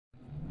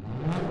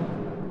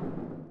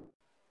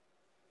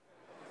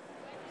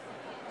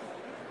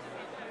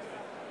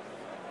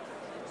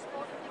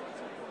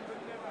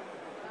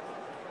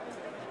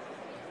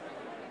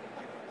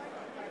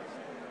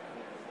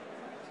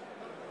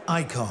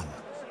Icon.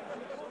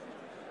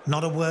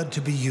 Not a word to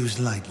be used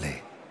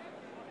lightly.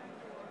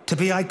 To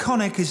be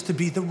iconic is to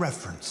be the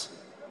reference,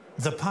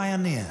 the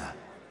pioneer,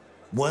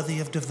 worthy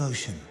of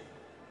devotion,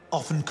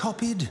 often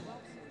copied,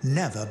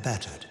 never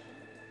bettered.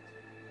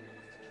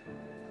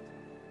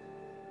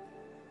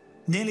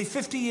 Nearly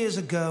 50 years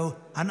ago,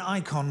 an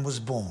icon was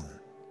born,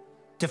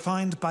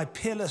 defined by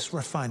peerless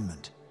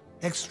refinement,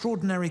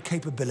 extraordinary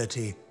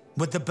capability,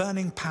 with the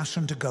burning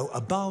passion to go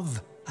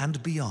above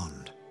and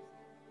beyond.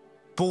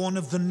 Born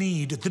of the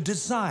need, the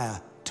desire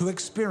to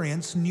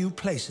experience new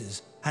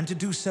places and to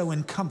do so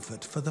in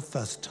comfort for the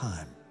first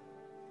time.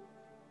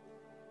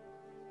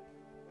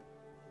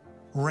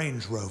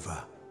 Range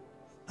Rover,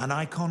 an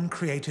icon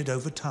created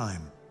over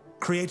time,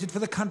 created for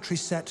the country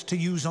set to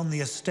use on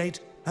the estate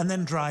and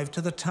then drive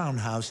to the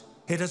townhouse.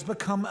 It has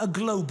become a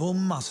global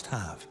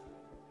must-have.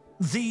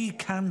 The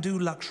can-do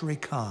luxury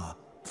car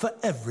for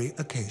every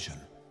occasion.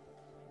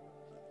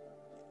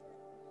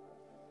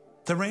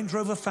 The Range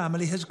Rover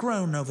family has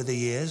grown over the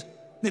years.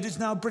 It is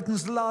now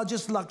Britain's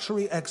largest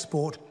luxury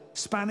export,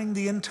 spanning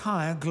the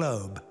entire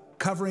globe,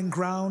 covering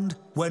ground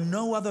where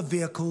no other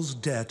vehicles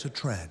dare to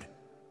tread.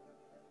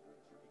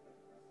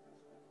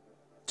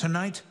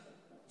 Tonight,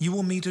 you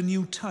will meet a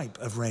new type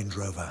of Range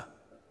Rover.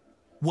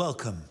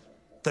 Welcome,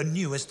 the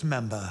newest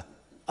member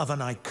of an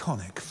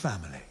iconic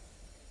family.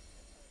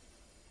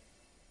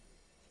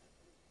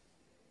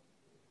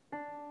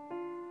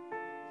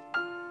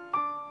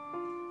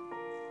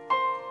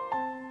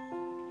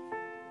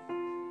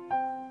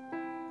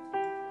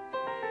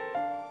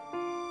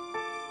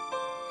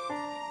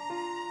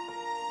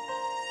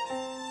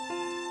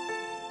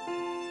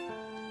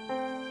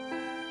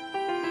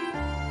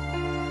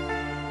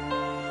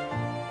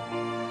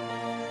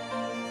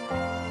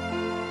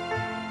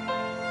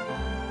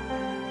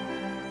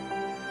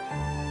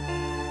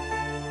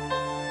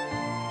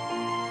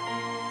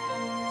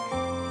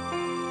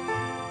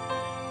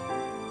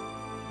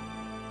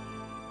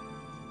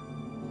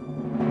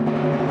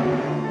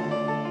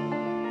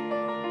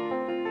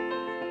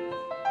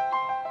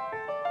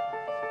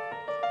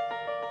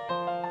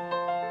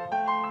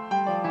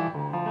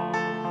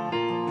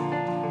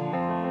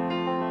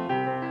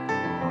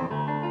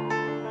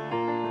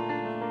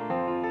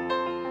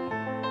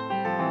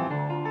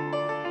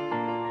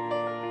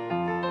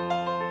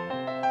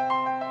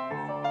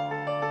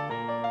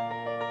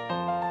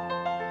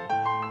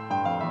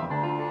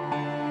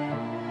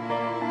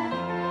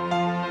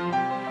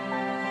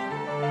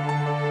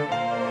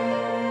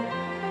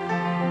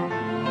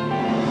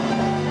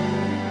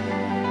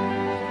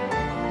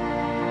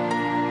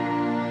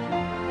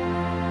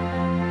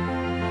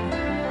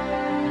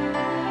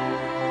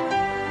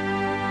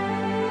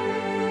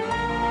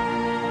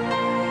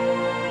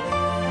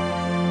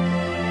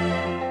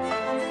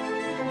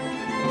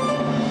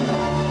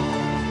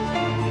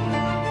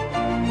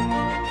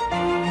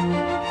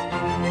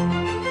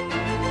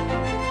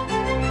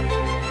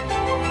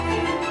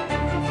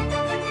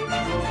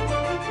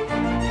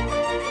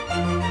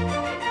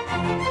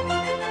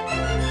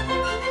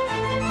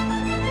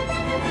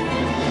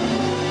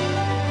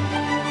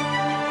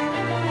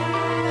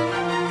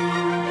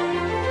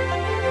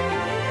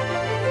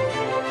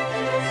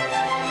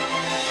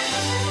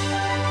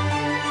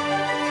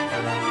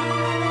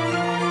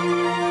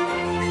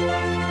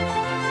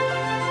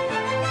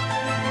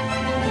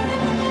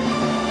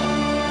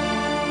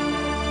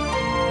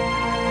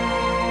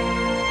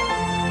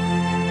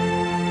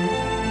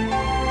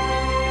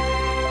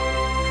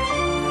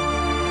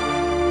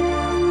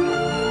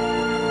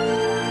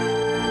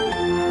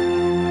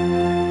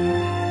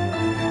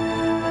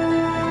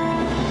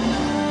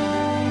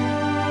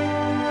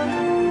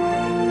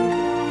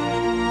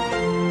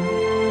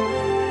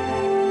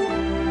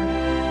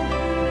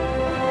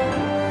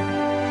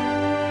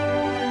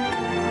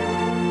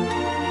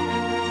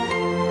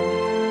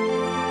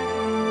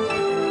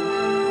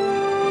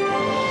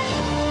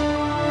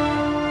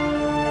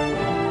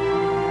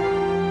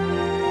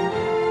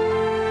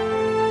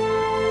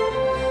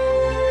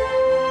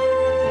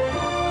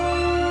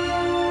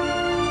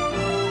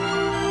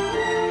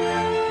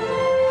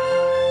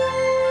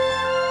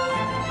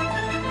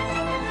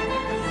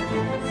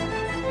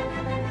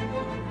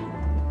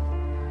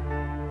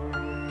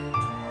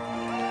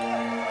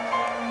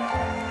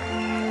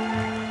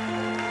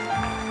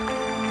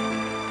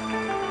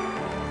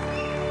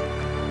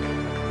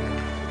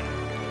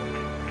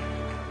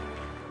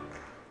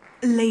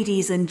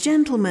 Ladies and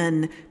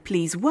gentlemen,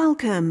 please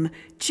welcome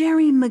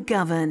Jerry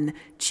McGovern,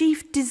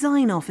 Chief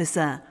Design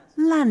Officer,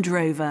 Land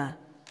Rover.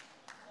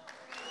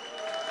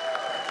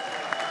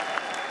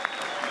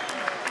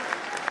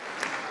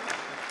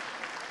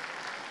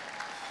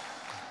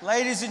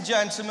 Ladies and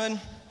gentlemen,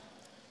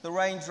 the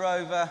Range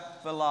Rover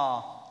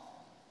Velar.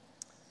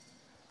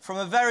 From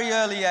a very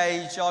early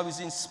age, I was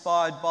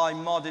inspired by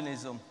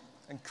modernism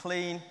and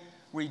clean,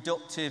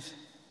 reductive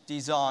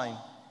design.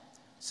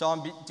 So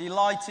I'm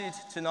delighted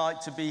tonight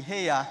to be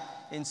here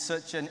in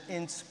such an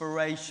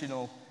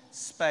inspirational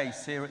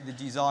space here at the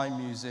Design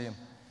Museum.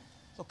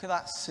 Look at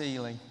that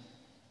ceiling.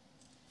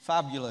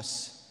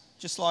 Fabulous.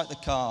 just like the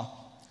car.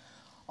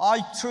 I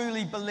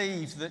truly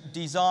believe that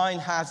design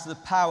has the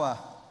power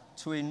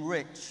to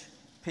enrich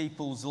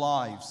people's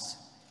lives.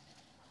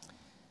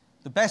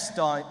 The best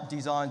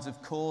designs,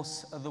 of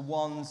course, are the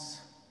ones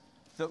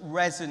that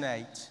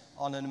resonate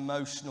on an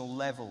emotional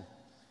level,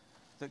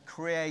 that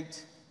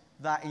create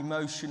that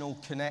emotional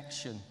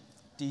connection,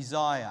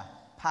 desire,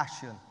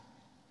 passion.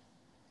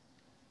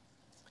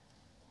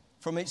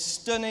 From its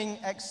stunning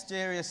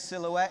exterior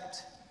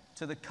silhouette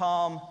to the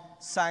calm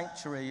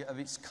sanctuary of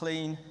its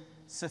clean,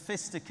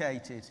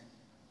 sophisticated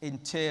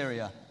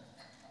interior,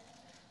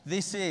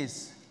 this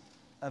is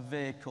a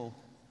vehicle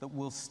that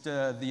will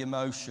stir the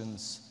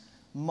emotions.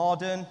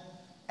 Modern,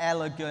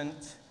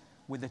 elegant,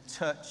 with a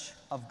touch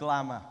of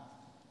glamour.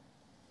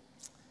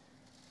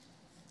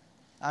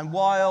 And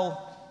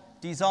while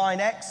design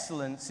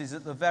excellence is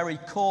at the very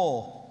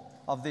core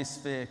of this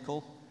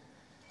vehicle,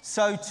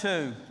 so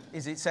too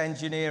is its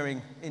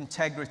engineering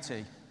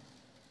integrity.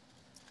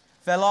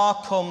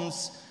 Velar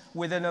comes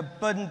with an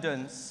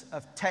abundance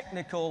of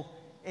technical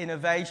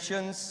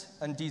innovations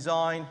and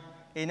design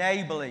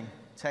enabling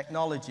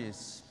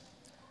technologies.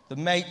 The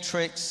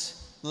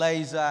matrix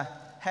laser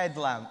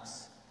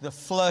headlamps, the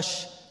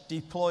flush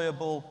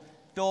deployable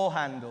door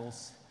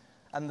handles,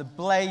 and the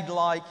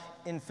blade-like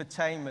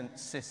infotainment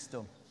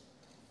system.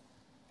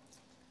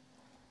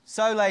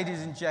 So,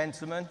 ladies and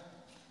gentlemen,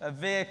 a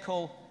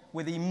vehicle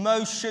with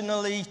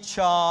emotionally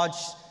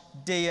charged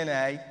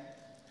DNA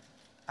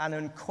and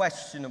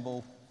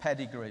unquestionable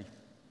pedigree.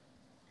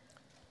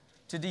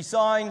 To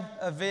design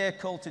a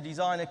vehicle, to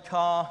design a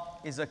car,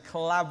 is a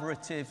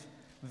collaborative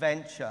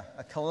venture,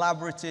 a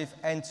collaborative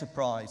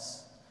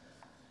enterprise.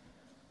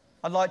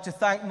 I'd like to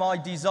thank my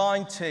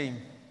design team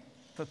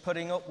for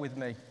putting up with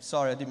me.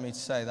 Sorry, I didn't mean to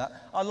say that.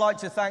 I'd like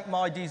to thank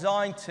my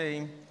design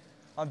team.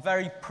 I'm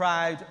very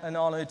proud and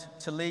honoured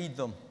to lead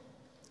them.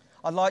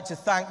 I'd like to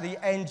thank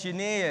the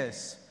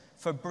engineers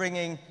for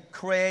bringing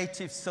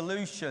creative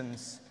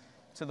solutions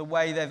to the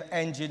way they've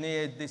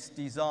engineered this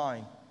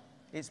design.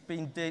 It's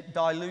been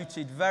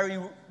diluted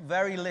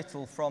very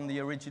little from the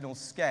original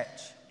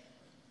sketch.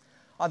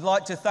 I'd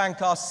like to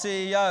thank our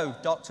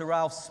CEO, Dr.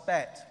 Ralph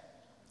Spett.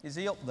 Is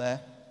he up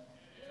there?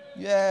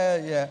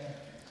 Yeah.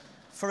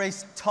 For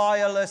his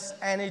tireless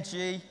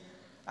energy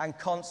and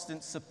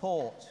constant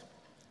support.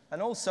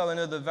 And also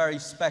another very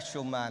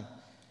special man,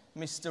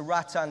 Mr.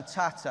 Ratan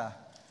Tata,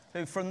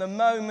 who from the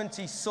moment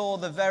he saw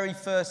the very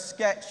first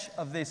sketch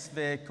of this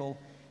vehicle,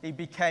 he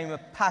became a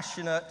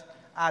passionate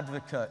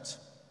advocate.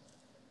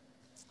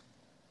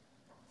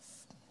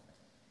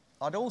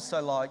 I'd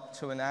also like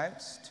to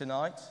announce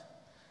tonight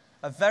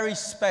a very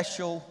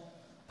special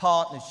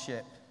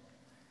partnership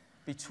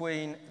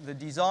between the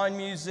Design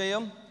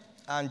Museum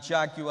and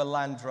Jaguar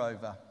Land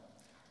Rover.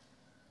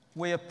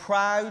 We are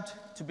proud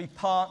to be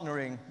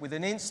partnering with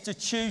an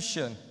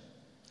institution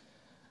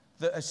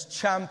that has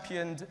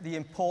championed the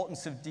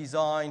importance of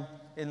design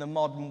in the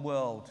modern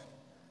world,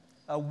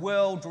 a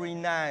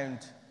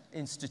world-renowned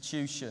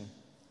institution.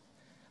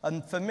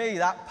 And for me,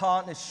 that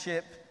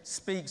partnership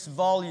speaks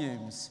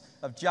volumes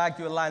of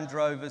Jaguar Land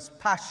Rover's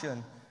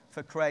passion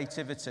for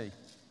creativity.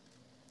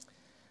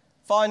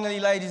 Finally,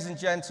 ladies and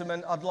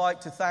gentlemen, I'd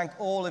like to thank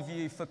all of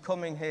you for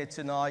coming here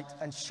tonight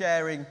and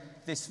sharing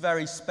this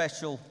very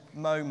special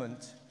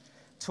moment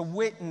to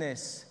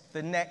witness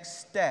the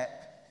next step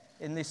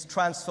in this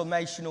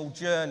transformational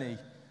journey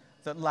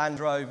that Land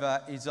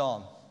Rover is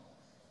on.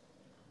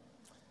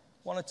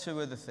 One or two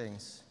other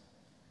things.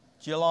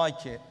 Do you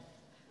like it?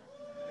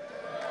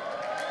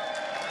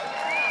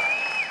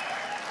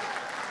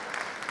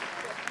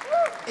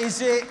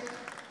 Is it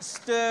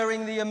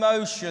stirring the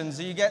emotions?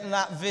 Are you getting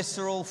that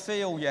visceral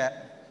feel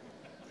yet?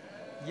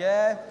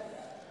 Yeah?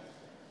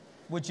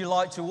 Would you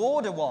like to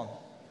order one?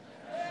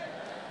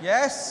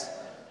 Yes?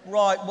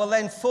 Right, well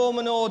then form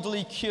an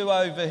orderly queue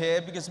over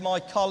here because my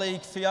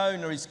colleague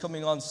Fiona is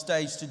coming on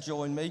stage to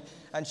join me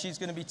and she's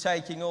going to be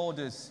taking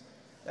orders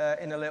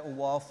in a little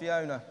while.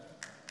 Fiona.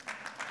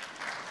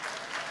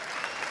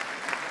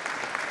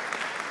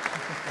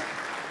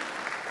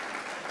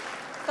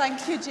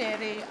 Thank you,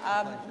 Jerry.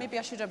 Maybe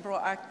I should have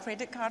brought a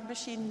credit card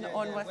machine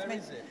on with me. Where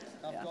is it?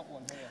 I've got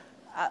one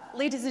here.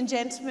 Ladies and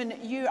gentlemen,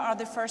 you are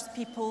the first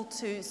people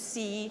to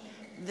see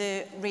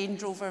the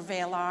Land Rover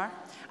Velar,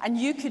 and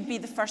you could be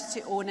the first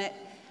to own it.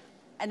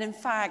 And in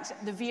fact,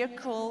 the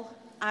vehicle,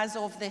 as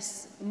of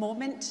this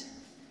moment,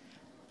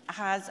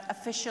 has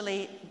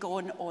officially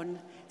gone on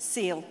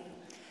sale.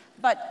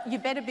 But you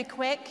better be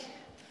quick,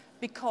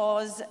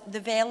 because the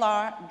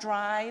Velar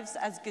drives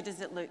as good as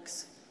it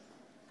looks.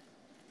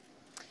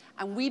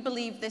 And we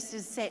believe this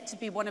is set to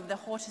be one of the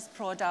hottest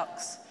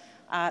products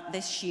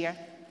this year.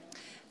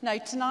 Now,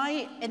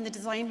 tonight in the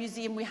Design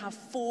Museum, we have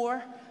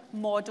 4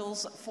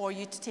 models for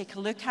you to take a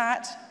look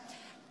at.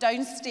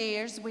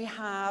 Downstairs, we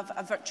have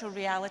a virtual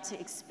reality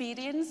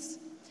experience,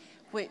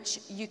 which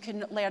you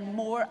can learn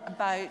more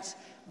about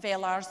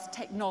Velar's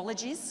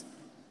technologies.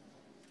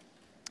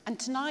 And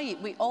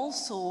tonight, we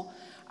also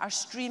are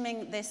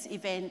streaming this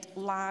event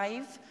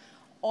live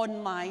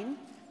online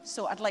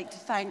So I'd like to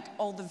thank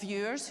all the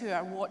viewers who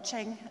are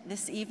watching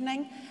this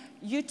evening.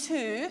 You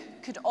too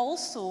could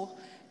also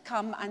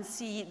come and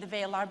see the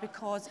Velar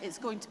because it's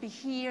going to be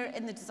here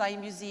in the Design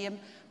Museum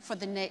for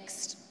the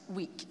next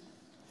week.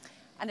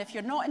 And if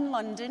you're not in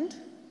London,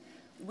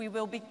 we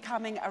will be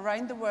coming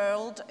around the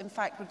world. In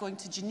fact, we're going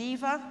to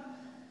Geneva,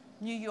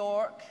 New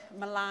York,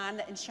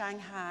 Milan, and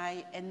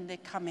Shanghai in the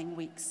coming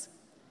weeks.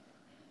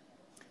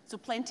 So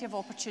plenty of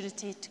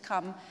opportunity to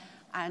come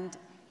and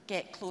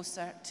get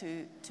closer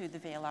to the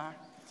Velar.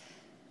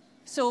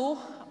 So,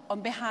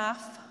 on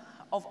behalf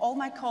of all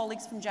my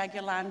colleagues from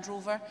Jaguar Land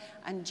Rover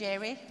and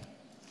Jerry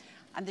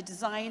and the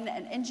design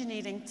and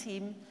engineering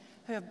team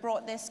who have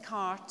brought this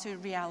car to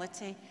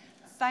reality,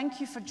 thank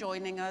you for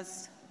joining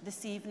us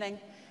this evening.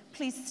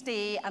 Please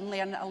stay and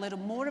learn a little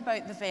more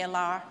about the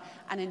Velar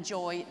and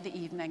enjoy the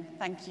evening.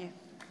 Thank you.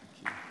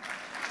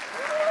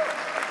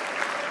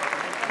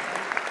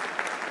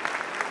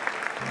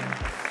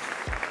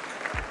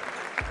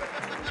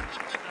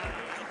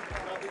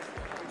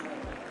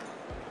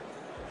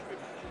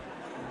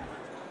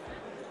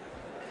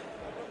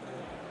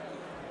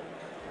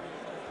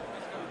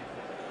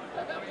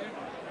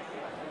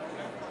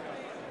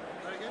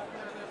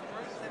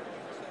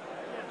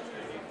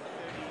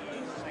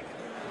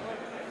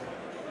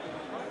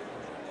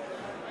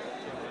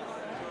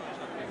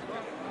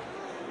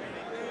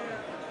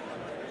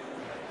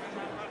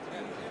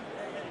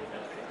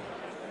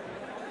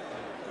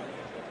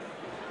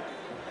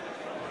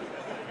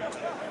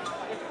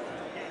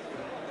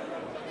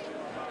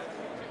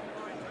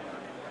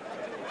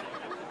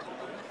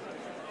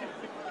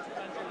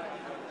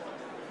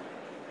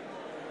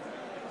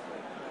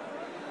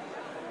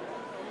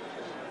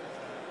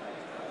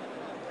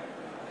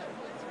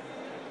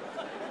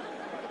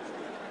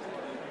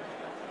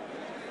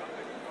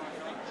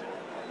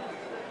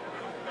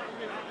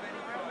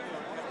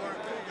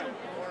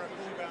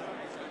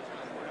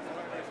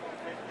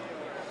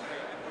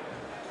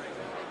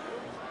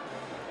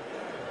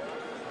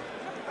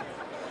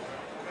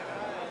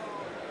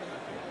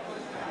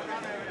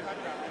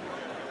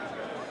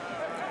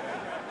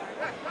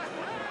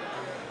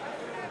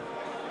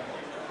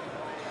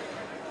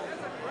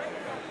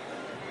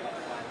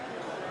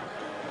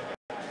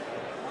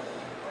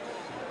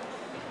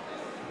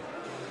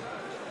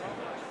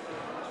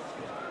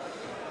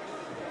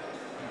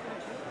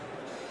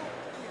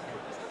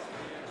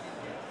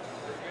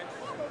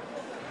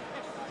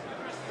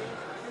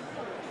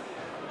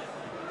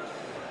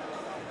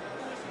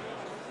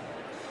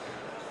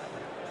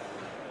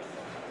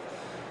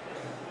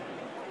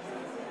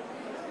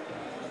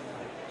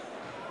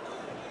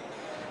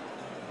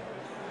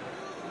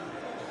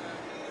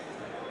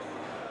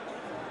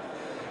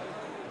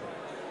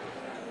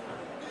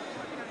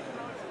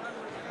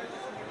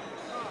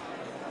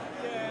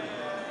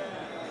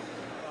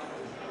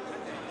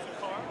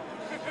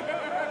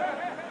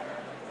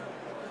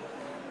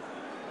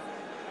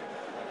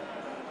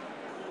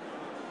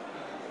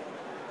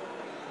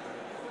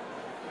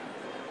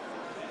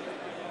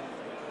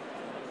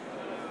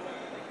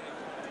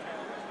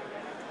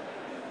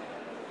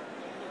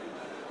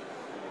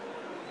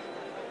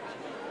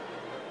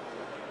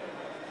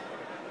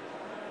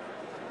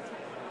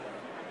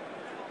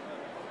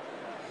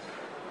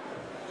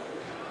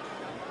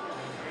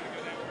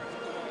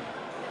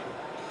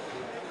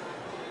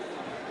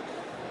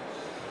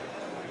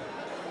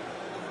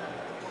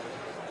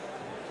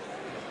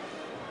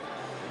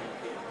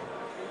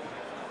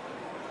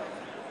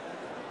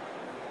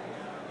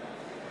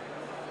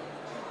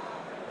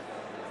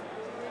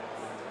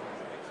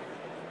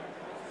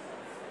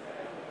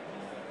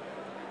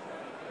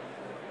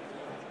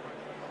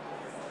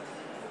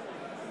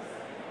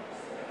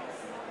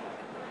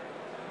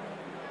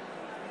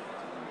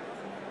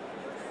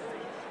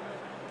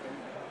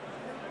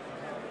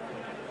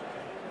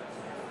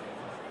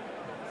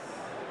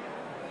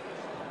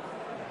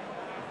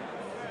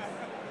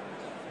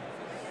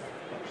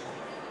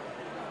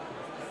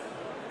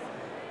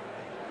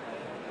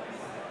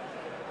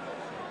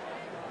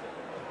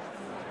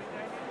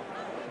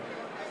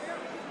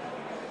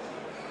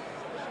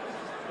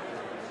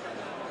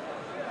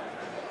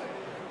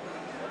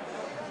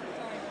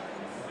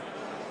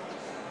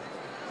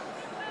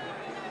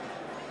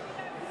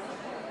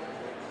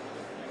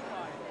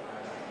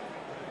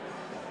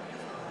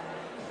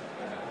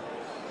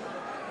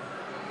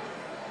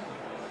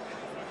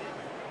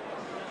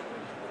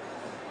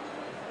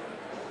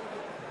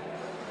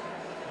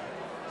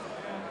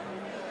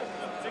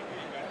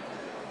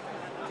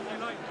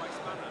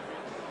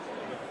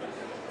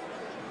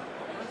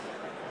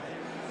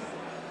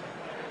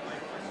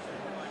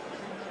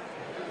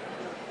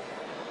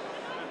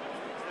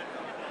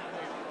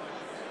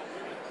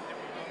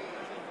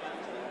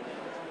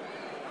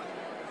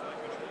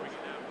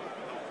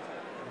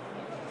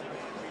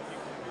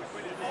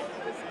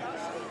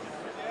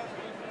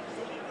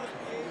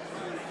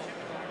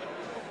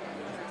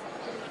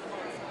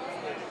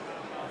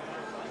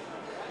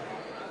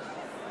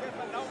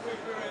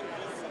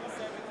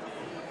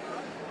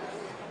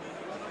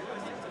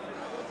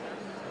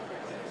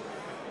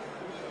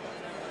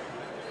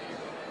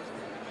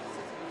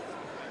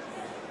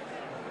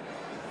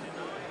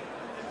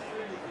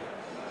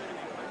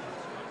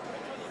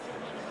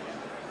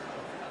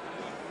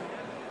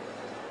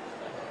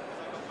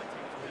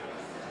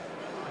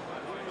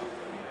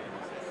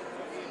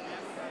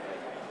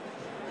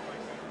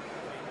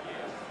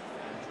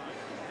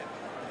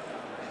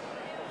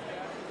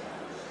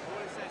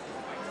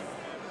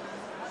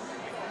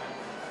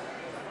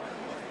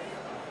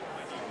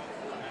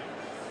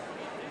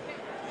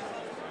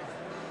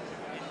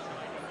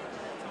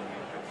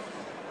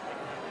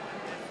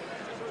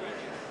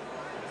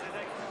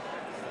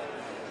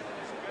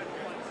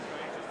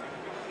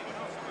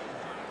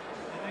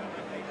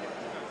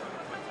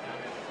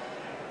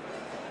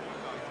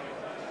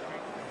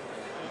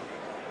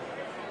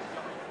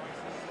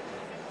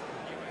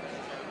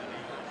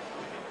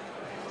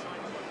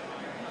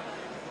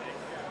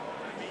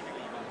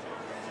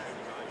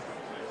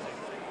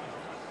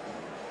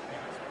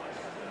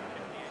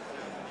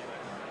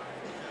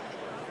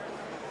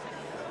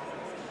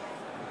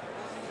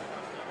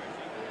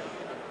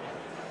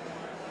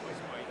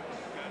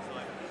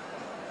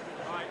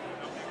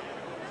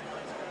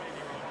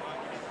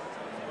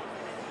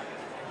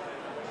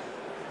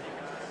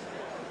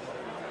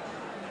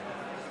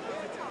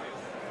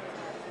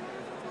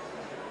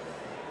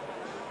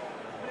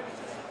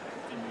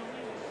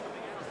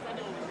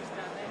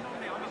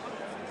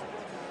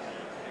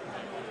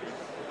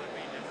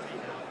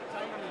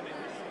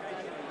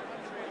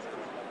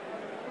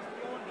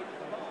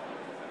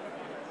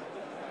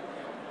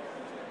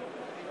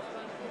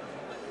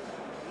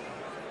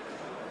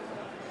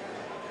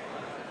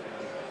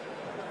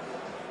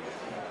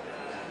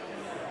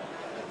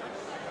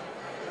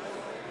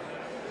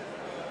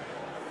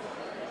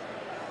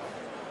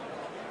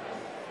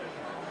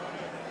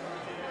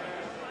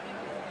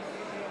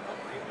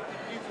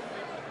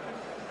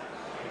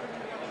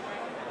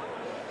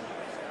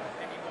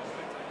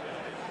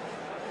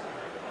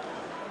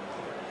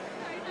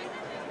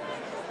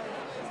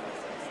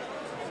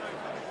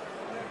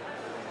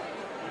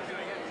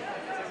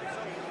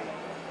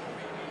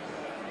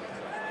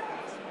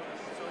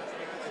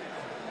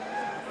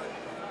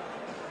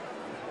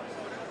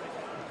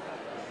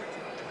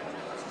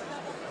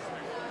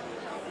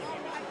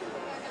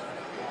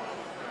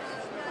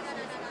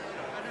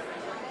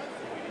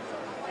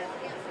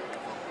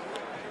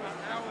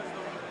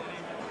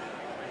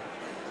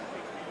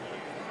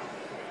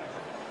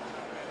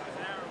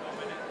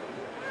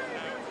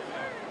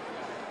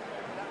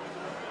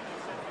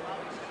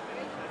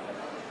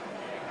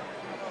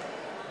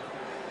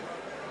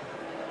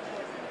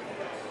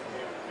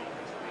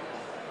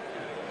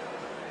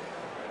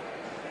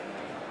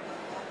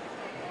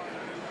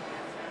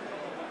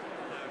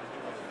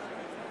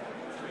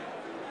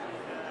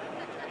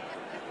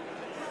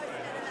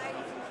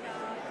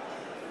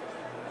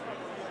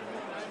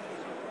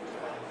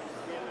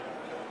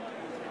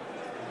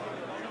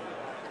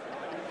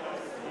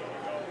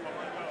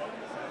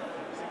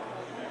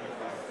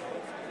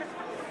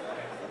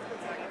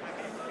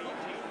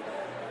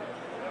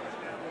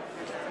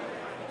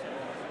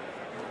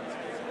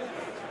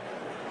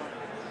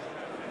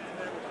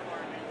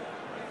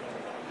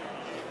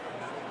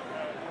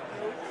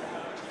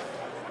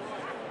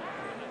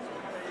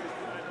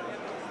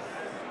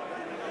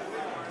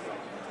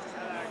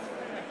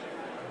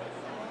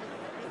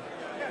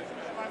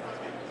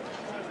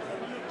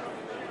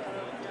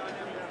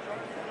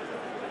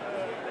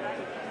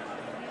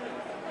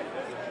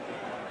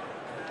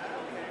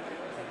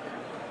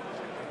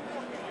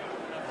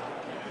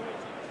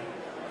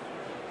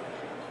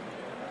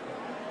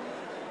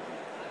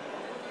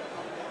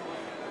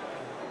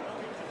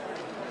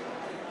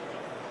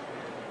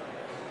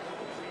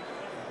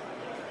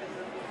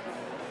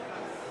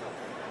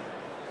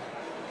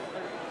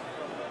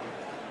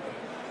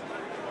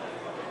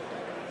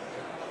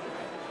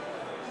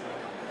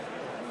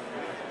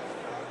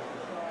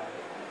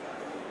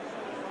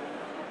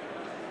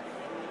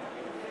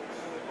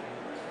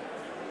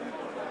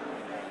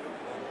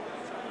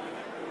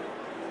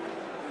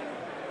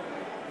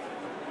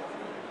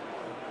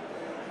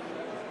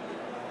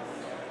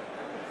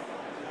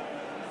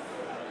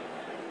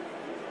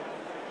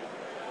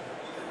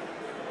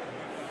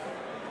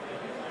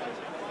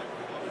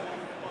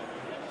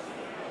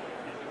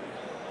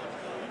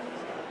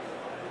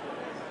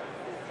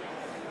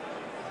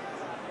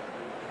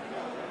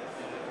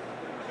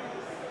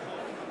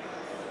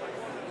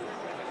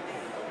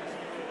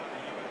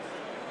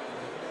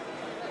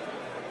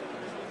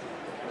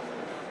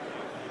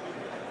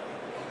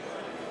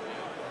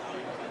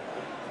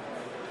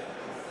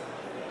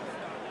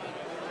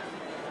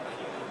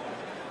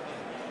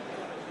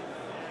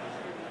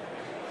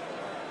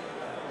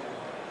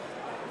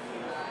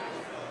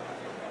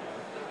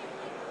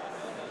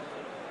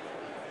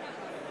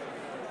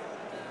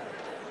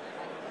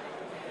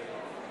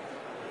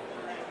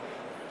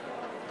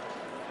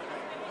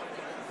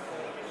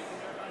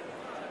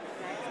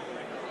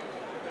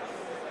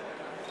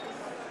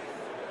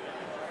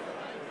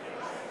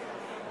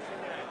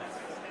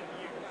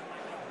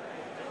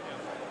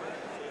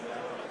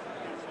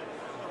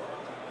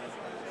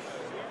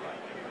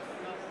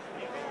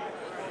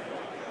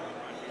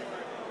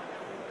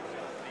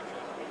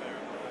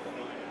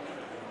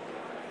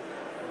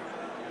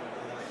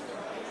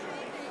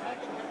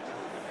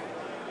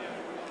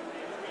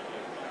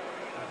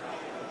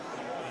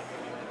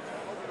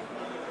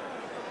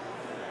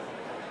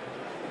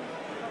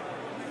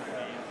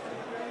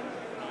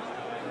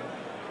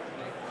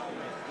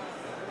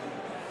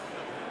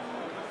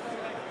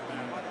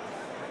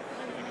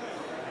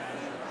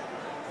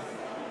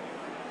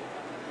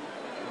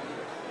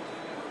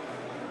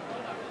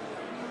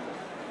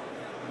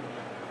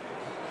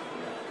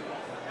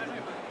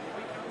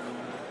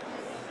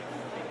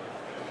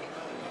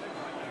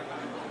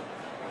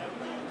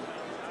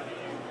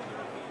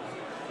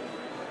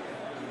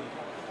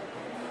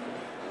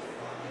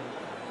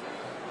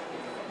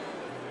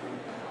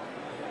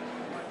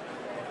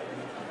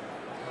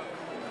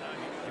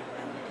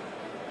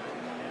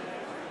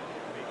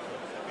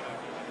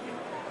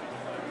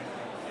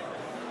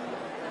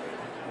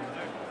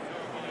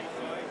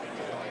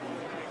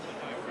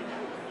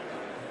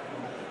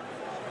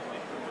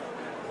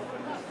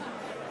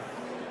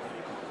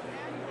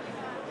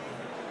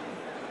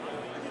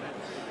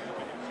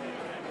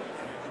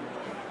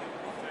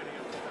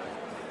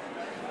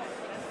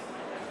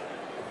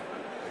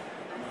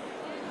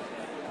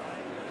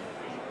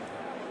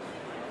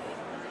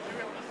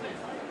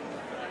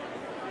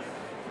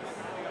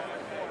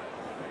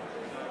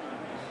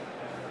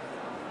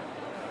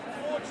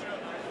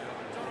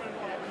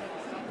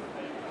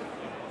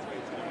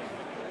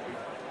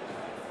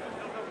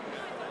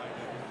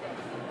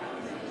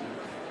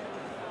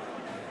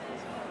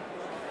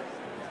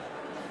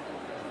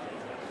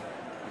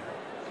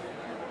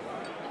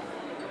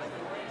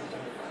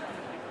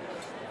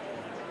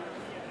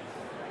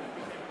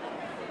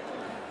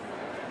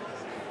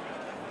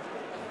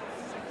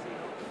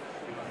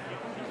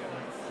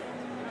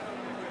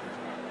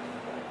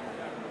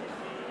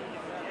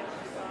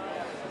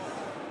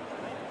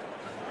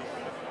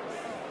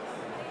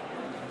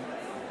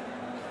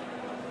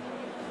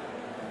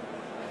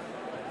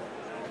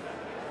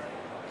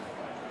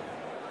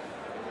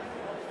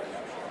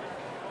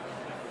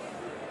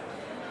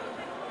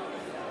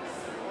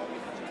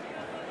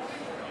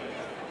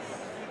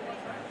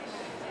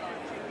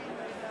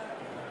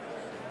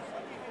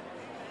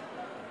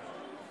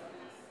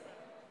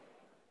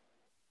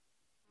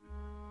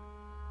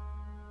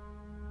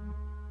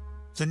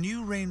 The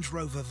new Range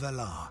Rover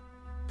Velar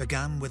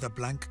began with a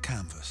blank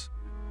canvas.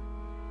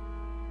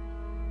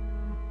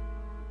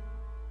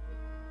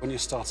 When you're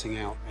starting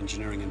out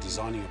engineering and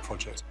designing a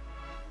project,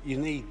 you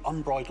need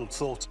unbridled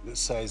thought that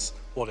says,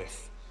 what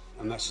if?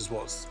 And that's just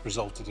what's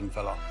resulted in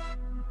Velar.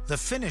 The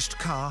finished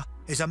car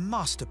is a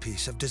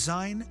masterpiece of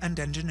design and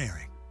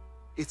engineering.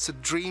 It's a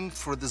dream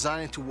for a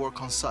designer to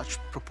work on such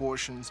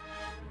proportions.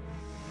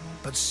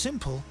 But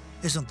simple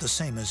isn't the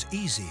same as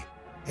easy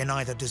in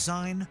either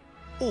design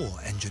or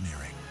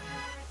engineering.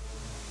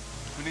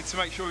 We need to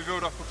make sure we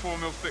build up a 4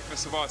 mil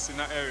thickness of ice in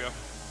that area.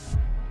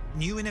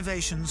 New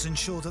innovations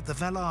ensure that the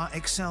Velar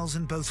excels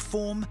in both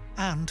form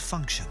and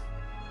function.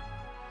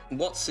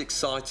 What's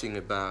exciting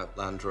about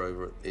Land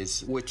Rover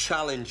is we're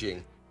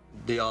challenging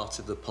the art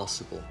of the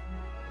possible.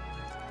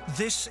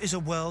 This is a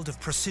world of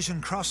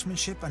precision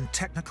craftsmanship and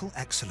technical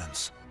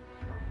excellence.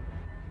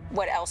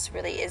 What else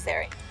really is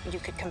there you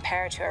could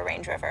compare to a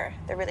Range Rover?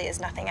 There really is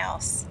nothing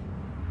else.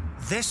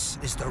 This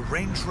is the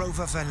Range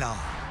Rover Velar.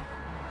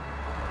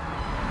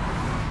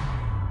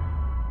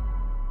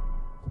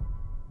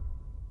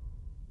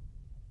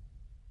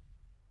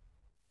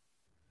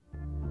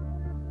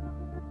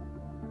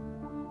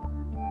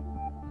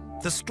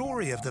 The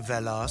story of the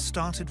Velar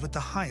started with the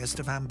highest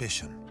of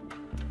ambition: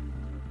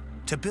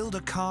 to build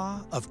a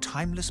car of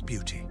timeless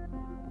beauty.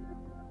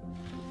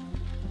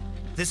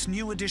 This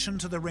new addition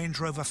to the Range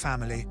Rover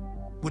family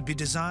would be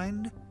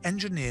designed,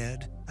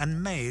 engineered,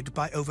 and made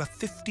by over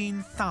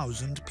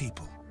 15,000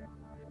 people.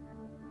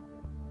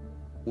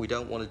 We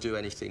don't want to do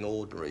anything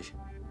ordinary.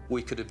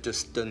 We could have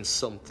just done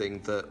something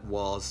that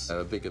was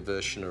a bigger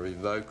version of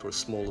Evoque or a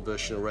smaller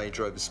version of Range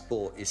Rover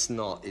Sport. It's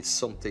not. It's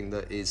something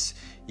that is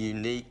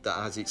unique, that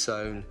has its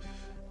own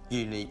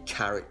unique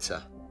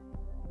character.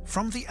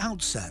 From the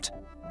outset,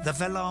 the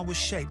Velar was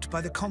shaped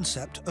by the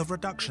concept of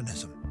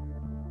reductionism.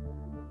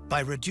 By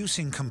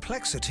reducing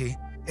complexity,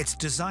 its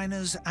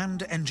designers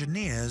and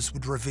engineers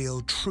would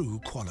reveal true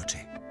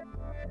quality.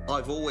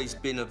 I've always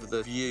been of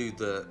the view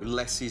that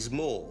less is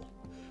more.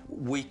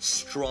 We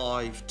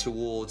strive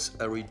towards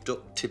a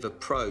reductive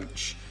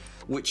approach,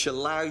 which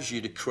allows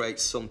you to create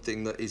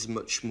something that is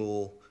much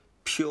more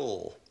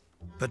pure.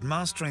 But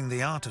mastering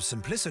the art of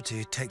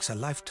simplicity takes a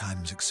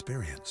lifetime's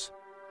experience.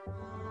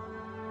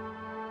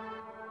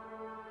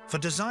 For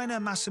designer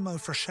Massimo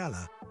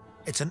Frascella,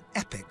 it's an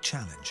epic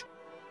challenge.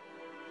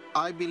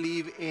 I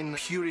believe in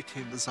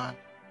purity in design.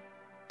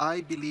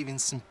 I believe in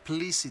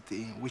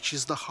simplicity, which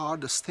is the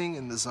hardest thing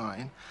in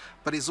design,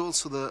 but is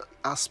also the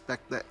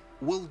aspect that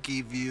will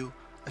give you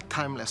a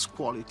timeless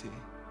quality.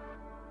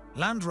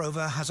 Land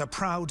Rover has a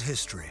proud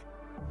history.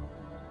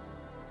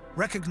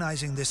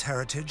 Recognizing this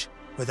heritage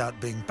without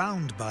being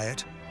bound by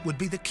it would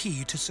be the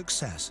key to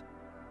success.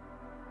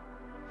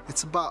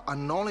 It's about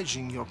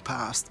acknowledging your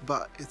past,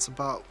 but it's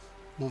about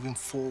moving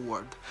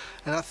forward.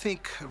 And I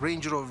think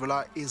Range Rover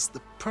Velar is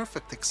the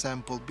perfect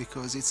example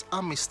because it's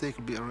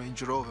unmistakably a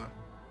Range Rover.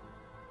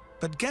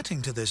 But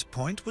getting to this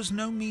point was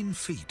no mean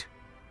feat,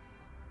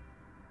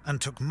 and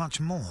took much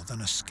more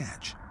than a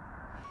sketch.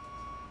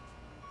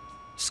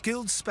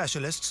 Skilled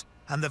specialists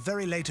and the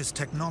very latest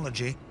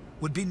technology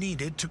would be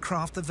needed to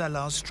craft the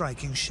Velar's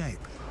striking shape.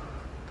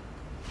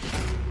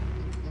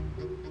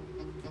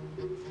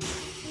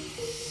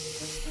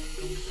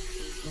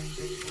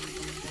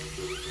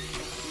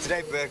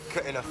 Today we're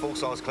cutting a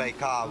full-size clay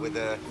car with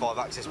a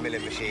 5-axis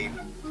milling machine.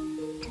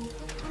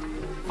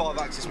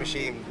 5-axis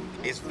machine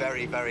is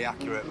very, very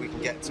accurate. We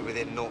can get to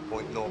within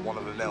 0.01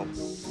 of a mil.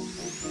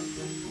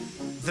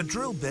 The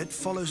drill bit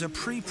follows a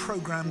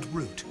pre-programmed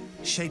route,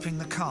 shaping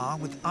the car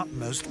with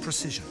utmost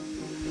precision.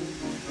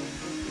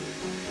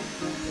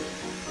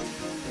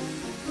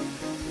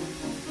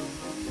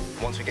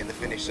 Once we get the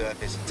finished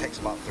surface, it takes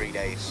about 3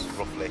 days,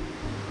 roughly.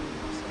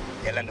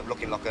 It'll end up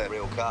looking like a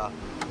real car.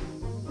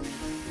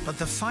 But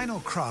the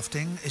final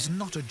crafting is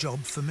not a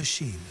job for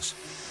machines.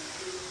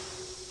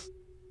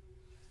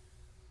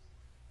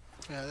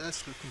 Yeah,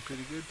 that's looking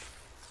pretty good.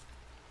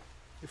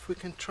 If we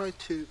can try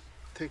to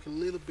take a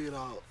little bit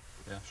out.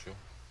 Yeah, sure.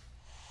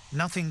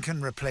 Nothing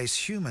can replace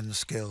human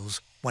skills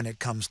when it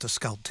comes to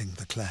sculpting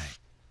the clay.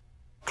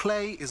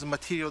 Clay is a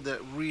material that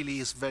really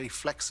is very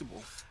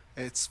flexible.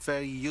 It's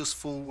very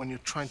useful when you're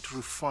trying to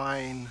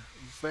refine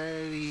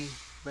very,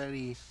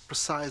 very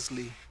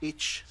precisely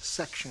each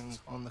section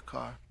on the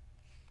car.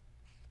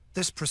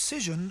 This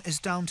precision is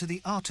down to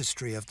the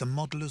artistry of the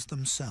modelers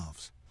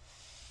themselves.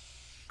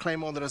 Clay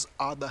modelers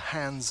are the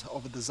hands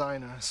of a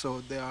designer,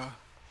 so they are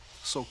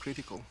so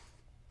critical.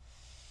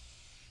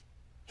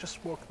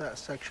 Just work that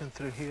section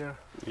through here.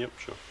 Yep,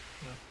 sure.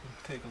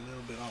 Take a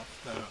little bit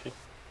off there. Okay.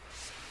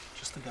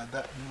 Just to get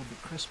that a little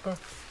bit crisper.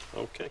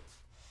 Okay.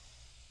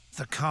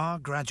 The car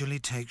gradually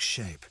takes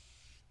shape,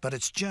 but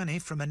its journey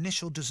from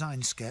initial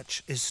design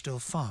sketch is still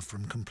far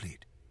from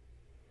complete.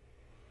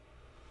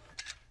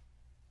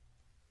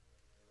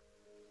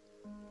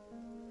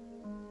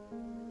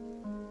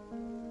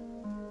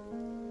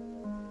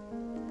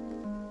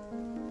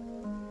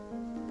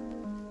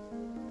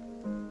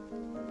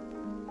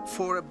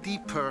 For a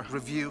deeper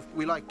review,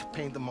 we like to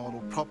paint the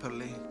model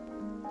properly.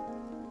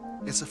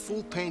 It's a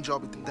full paint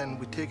job, then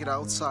we take it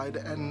outside,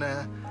 and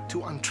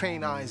to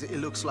untrained eyes, it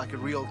looks like a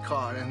real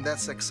car, and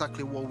that's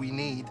exactly what we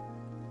need.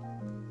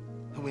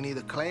 We need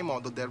a clay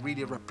model that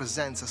really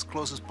represents as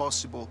close as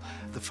possible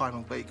the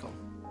final vehicle.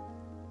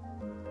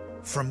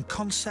 From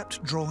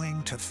concept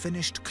drawing to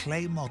finished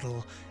clay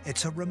model,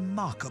 it's a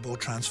remarkable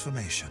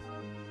transformation.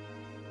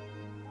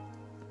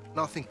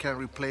 Nothing can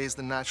replace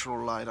the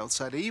natural light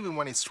outside, even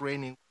when it's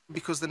raining,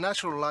 because the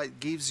natural light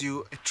gives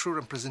you a true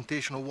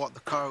representation of what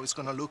the car is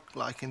going to look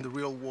like in the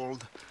real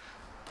world.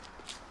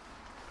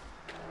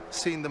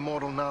 Seeing the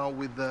model now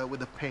with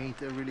the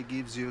paint, it really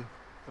gives you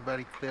a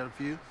very clear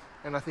view,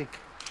 and I think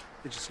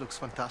it just looks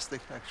fantastic,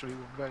 actually.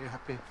 We're very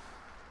happy.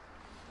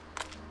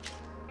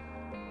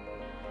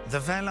 The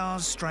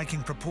Velar's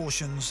striking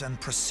proportions and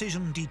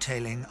precision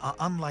detailing are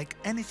unlike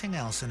anything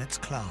else in its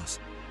class.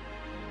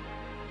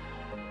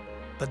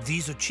 But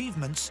these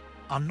achievements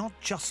are not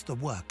just the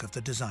work of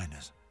the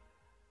designers.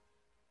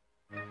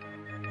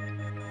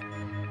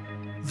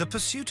 The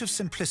pursuit of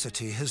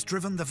simplicity has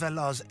driven the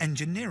Velar's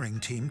engineering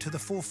team to the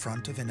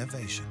forefront of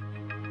innovation.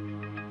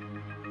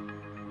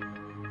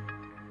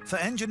 For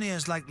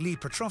engineers like Lee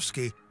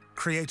Petrovsky,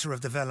 creator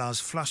of the Velar's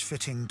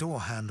flush-fitting door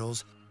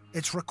handles,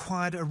 it's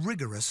required a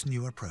rigorous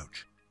new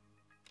approach.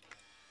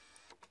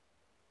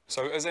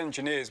 So as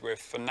engineers, we're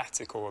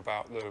fanatical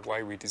about the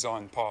way we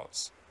design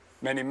parts.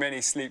 Many,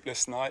 many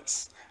sleepless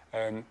nights,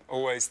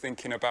 always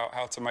thinking about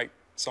how to make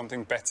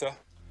something better.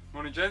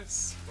 Morning,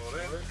 gents.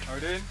 Morning. How are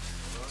you doing?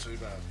 Not too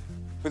bad.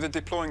 With a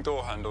deploying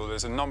door handle,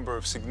 there's a number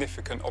of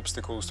significant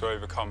obstacles to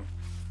overcome.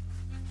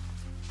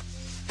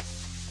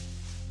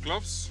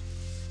 Gloves?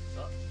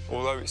 No.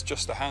 Although it's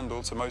just a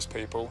handle to most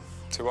people,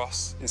 to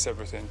us, it's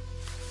everything.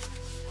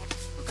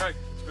 OK,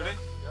 ready?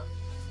 Yeah.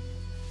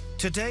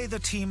 Today, the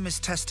team is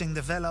testing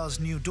the Velar's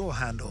new door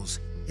handles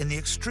in the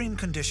extreme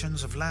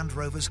conditions of Land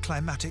Rover's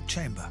climatic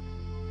chamber.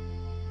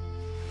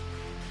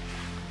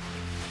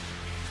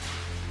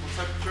 What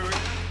temperature?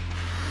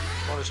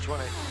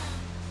 -20.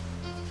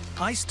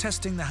 Ice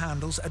testing the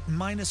handles at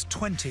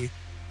 -20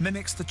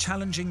 mimics the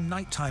challenging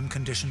nighttime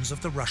conditions of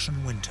the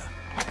Russian winter.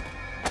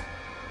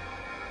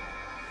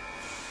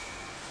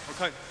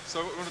 OK,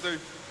 so what we want to do,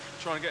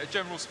 try and get a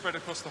general spread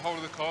across the whole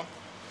of the car,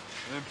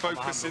 and then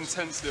focus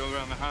intensely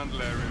around the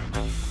handle area.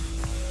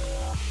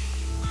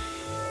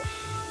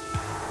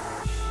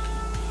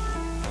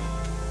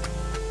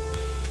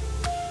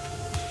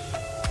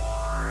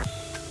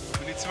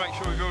 To make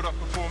sure we build up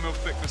a 4 mil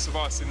thickness of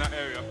ice in that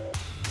area.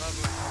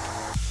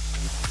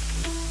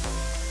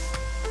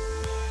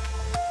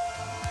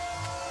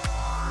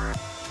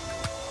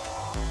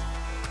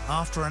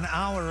 After an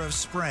hour of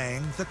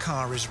spraying, the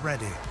car is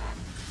ready.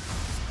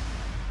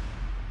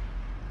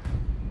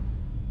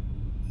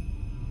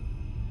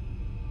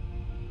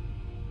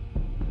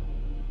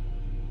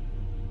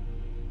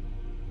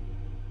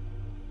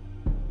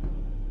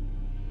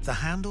 The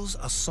handles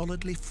are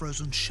solidly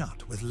frozen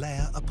shut with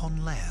layer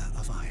upon layer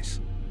of ice.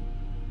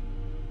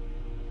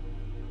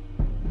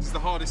 This is the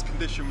hardest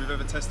condition we've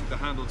ever tested the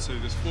handle to.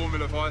 There's 4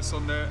 mil of ice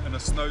on there and a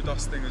snow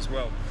dusting as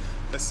well.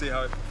 Let's see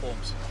how it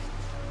performs.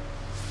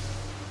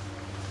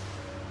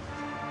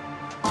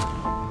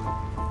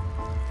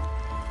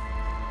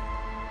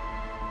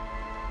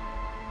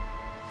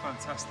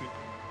 Fantastic.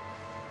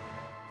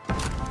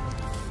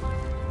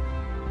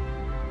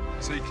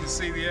 So you can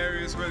see the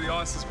areas where the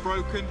ice is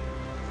broken.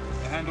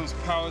 The handle's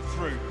powered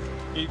through,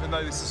 even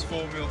though this is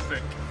 4 mil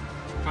thick.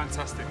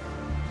 Fantastic.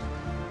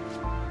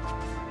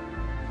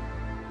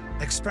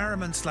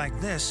 Experiments like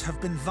this have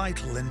been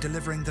vital in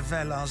delivering the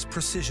Velar's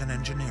precision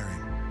engineering.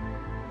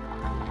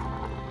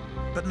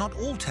 But not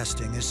all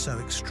testing is so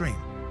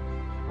extreme,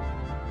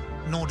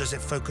 nor does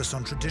it focus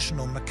on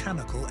traditional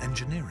mechanical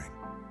engineering.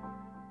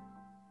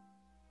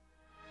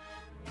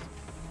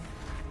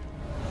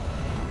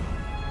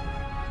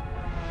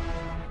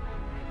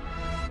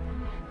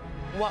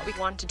 What we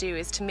want to do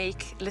is to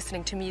make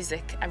listening to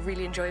music a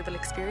really enjoyable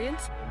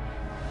experience.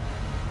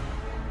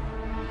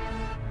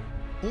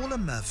 Orla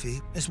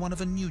Murphy is one of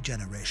a new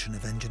generation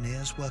of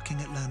engineers working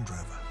at Land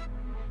Rover.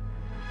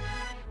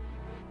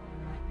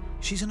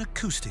 She's an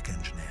acoustic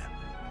engineer,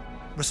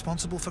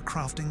 responsible for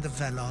crafting the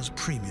Velar's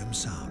premium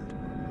sound.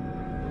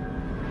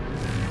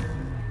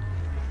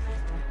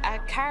 A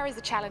car is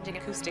a challenging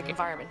acoustic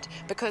environment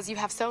because you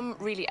have some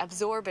really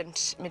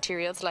absorbent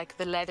materials like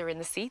the leather in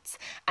the seats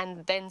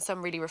and then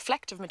some really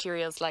reflective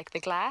materials like the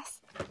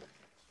glass.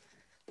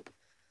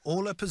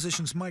 Orla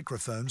positions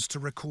microphones to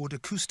record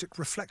acoustic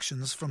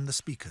reflections from the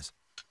speakers.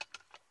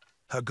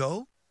 Her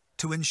goal?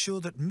 To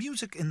ensure that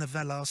music in the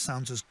Velar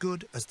sounds as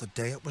good as the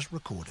day it was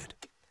recorded.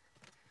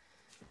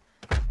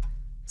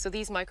 So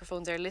these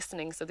microphones are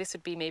listening, so this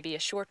would be maybe a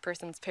short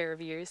person's pair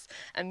of ears,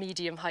 a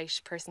medium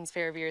height person's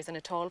pair of ears and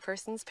a tall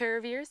person's pair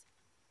of ears.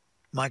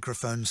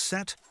 Microphones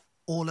set,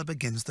 Orla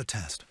begins the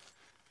test.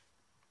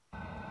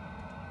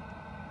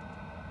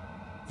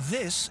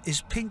 This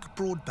is pink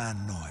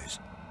broadband noise.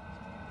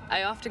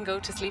 I often go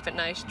to sleep at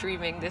night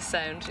dreaming this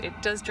sound. It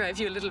does drive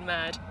you a little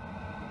mad.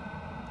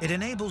 It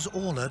enables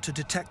Aula to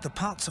detect the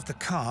parts of the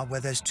car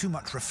where there's too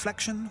much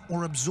reflection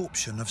or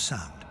absorption of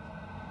sound.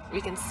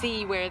 We can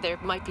see where there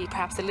might be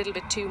perhaps a little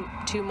bit too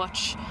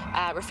much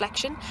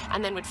reflection,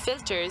 and then with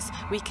filters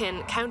we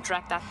can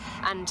counteract that,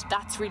 and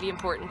that's really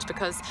important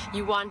because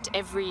you want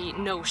every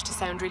note to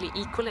sound really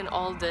equal in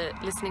all the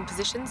listening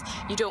positions.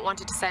 You don't want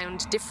it to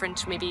sound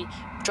different, maybe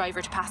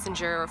driver to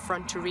passenger or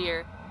front to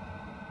rear.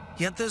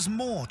 Yet there's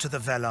more to the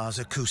Velar's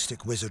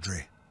acoustic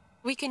wizardry.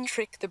 We can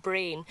trick the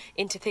brain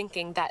into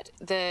thinking that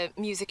the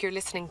music you're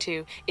listening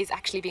to is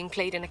actually being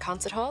played in a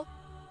concert hall.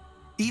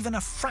 Even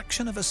a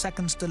fraction of a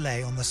second's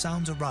delay on the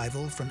sound's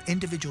arrival from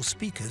individual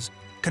speakers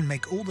can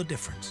make all the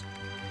difference.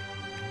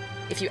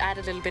 If you add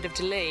a little bit of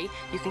delay,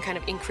 you can kind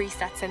of increase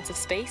that sense of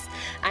space.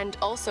 And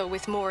also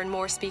with more and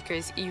more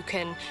speakers, you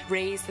can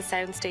raise the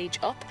sound stage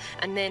up,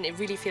 and then it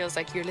really feels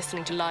like you're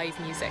listening to live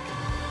music.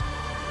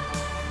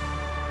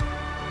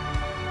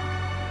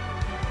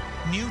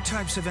 New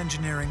types of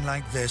engineering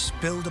like this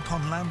build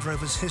upon Land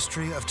Rover's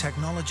history of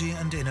technology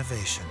and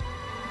innovation.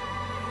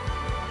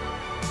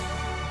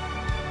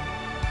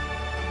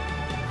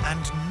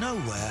 And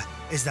nowhere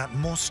is that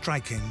more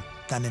striking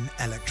than in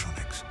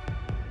electronics.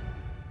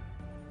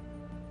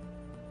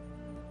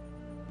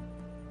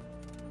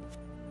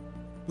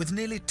 With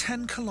nearly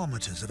 10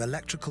 kilometers of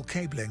electrical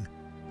cabling,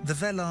 the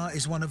Velar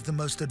is one of the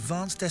most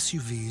advanced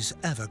SUVs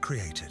ever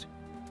created.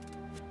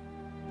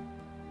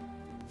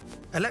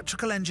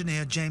 Electrical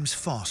engineer James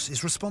Foss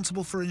is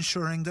responsible for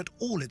ensuring that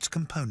all its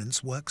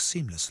components work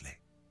seamlessly.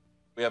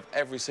 We have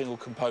every single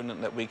component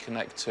that we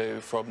connect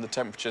to, from the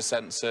temperature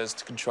sensors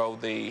to control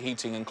the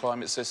heating and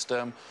climate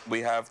system. We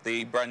have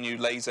the brand new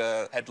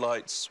laser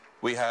headlights.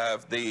 We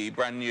have the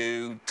brand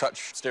new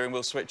touch steering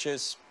wheel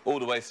switches, all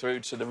the way through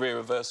to the rear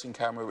reversing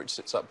camera, which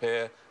sits up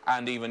here,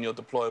 and even your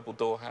deployable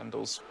door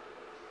handles.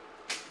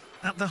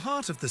 At the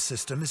heart of the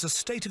system is a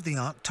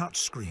state-of-the-art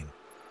touchscreen.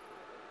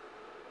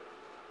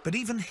 But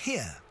even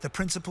here, the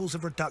principles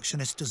of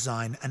reductionist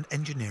design and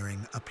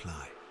engineering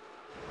apply.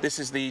 This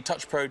is the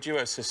Touch Pro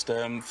Duo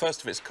system,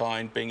 first of its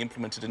kind, being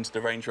implemented into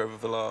the Range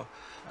Rover Velar.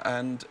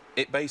 And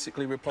it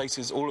basically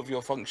replaces all of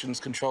your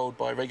functions controlled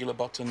by regular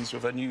buttons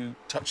with a new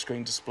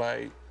touchscreen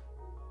display.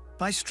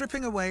 By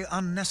stripping away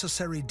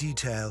unnecessary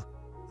detail,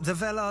 the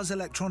Velar's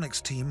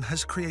electronics team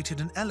has created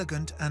an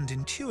elegant and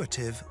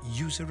intuitive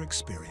user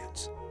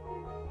experience.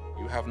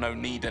 You have no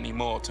need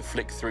anymore to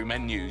flick through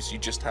menus. You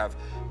just have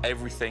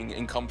everything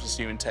encompass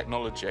you in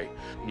technology.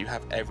 You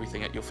have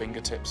everything at your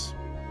fingertips.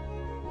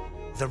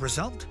 The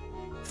result?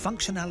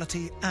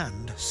 Functionality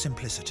and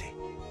simplicity.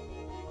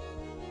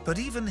 But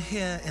even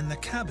here in the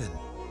cabin,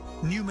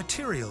 new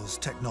materials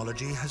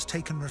technology has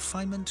taken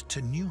refinement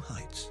to new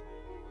heights.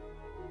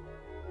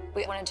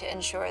 We wanted to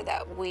ensure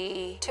that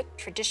we took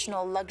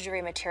traditional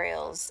luxury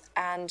materials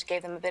and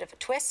gave them a bit of a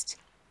twist,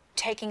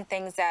 taking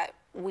things that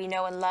we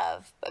know and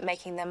love, but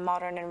making them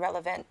modern and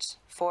relevant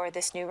for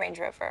this new Range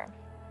Rover.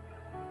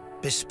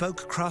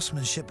 Bespoke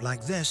craftsmanship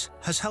like this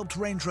has helped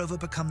Range Rover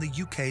become the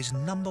UK's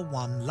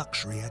 #1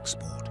 luxury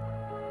export.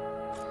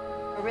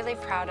 We're really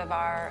proud of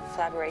our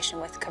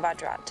collaboration with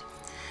Kvadrat.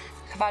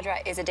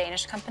 Kvadrat is a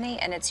Danish company,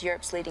 and it's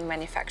Europe's leading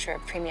manufacturer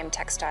of premium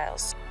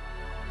textiles.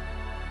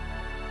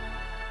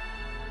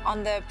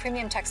 On the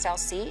premium textile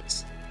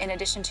seat, in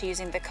addition to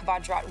using the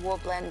Kvadrat wool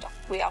blend,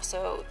 we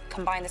also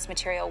combine this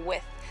material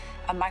with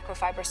a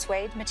microfiber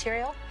suede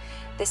material.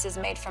 This is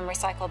made from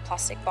recycled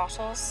plastic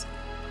bottles.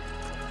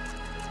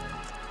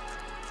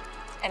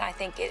 And I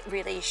think it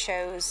really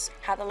shows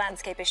how the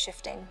landscape is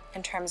shifting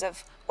in terms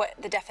of what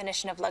the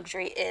definition of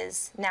luxury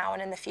is now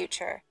and in the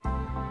future.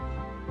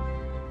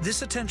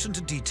 This attention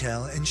to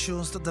detail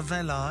ensures that the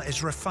Velar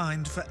is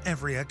refined for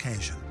every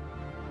occasion.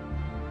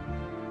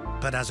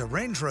 But as a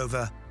Range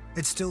Rover,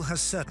 it still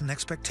has certain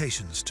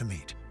expectations to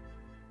meet.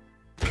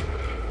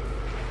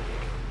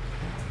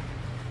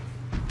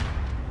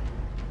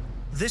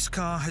 This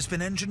car has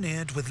been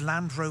engineered with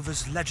Land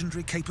Rover's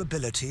legendary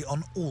capability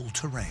on all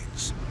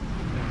terrains.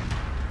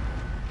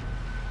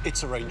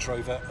 It's a Range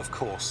Rover, of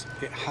course.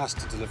 It has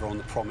to deliver on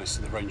the promise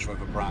of the Range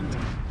Rover brand.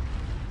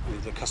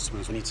 And the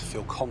customers need to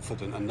feel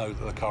confident and know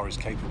that the car is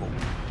capable.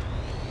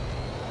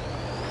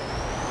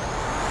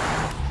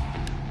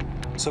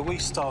 So we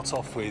start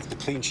off with the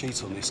clean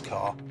sheet on this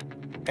car.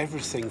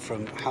 Everything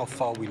from how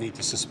far we need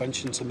the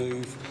suspension to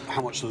move,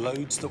 how much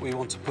loads that we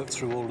want to put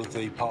through all of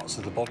the parts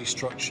of the body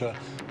structure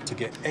to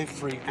get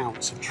every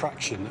ounce of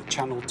traction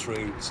channeled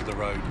through to the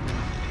road.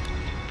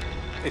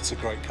 It's a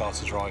great car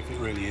to drive, it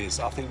really is.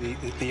 I think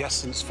the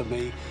essence for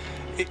me,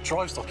 it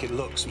drives like it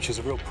looks, which is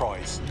a real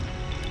prize.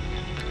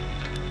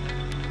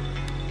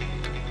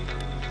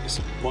 It's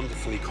a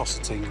wonderfully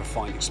cosseting,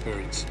 refined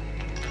experience.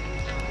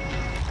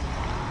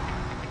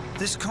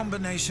 This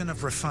combination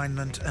of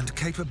refinement and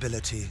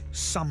capability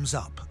sums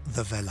up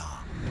the Velar.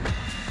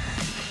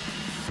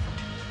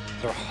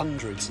 There are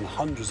hundreds and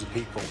hundreds of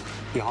people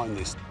behind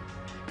this.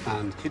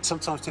 And it's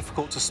sometimes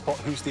difficult to spot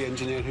who's the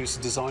engineer and who's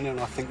the designer, and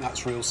I think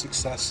that's real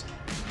success.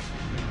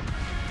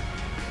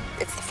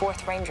 It's the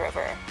 4th Range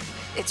Rover.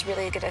 It's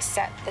really going to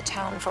set the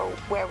tone for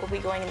where we'll be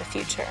going in the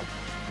future.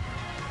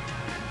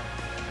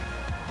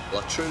 I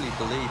truly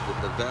believe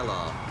that the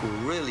Velar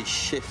will really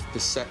shift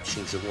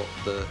perceptions of what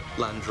the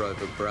Land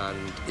Rover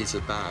brand is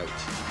about.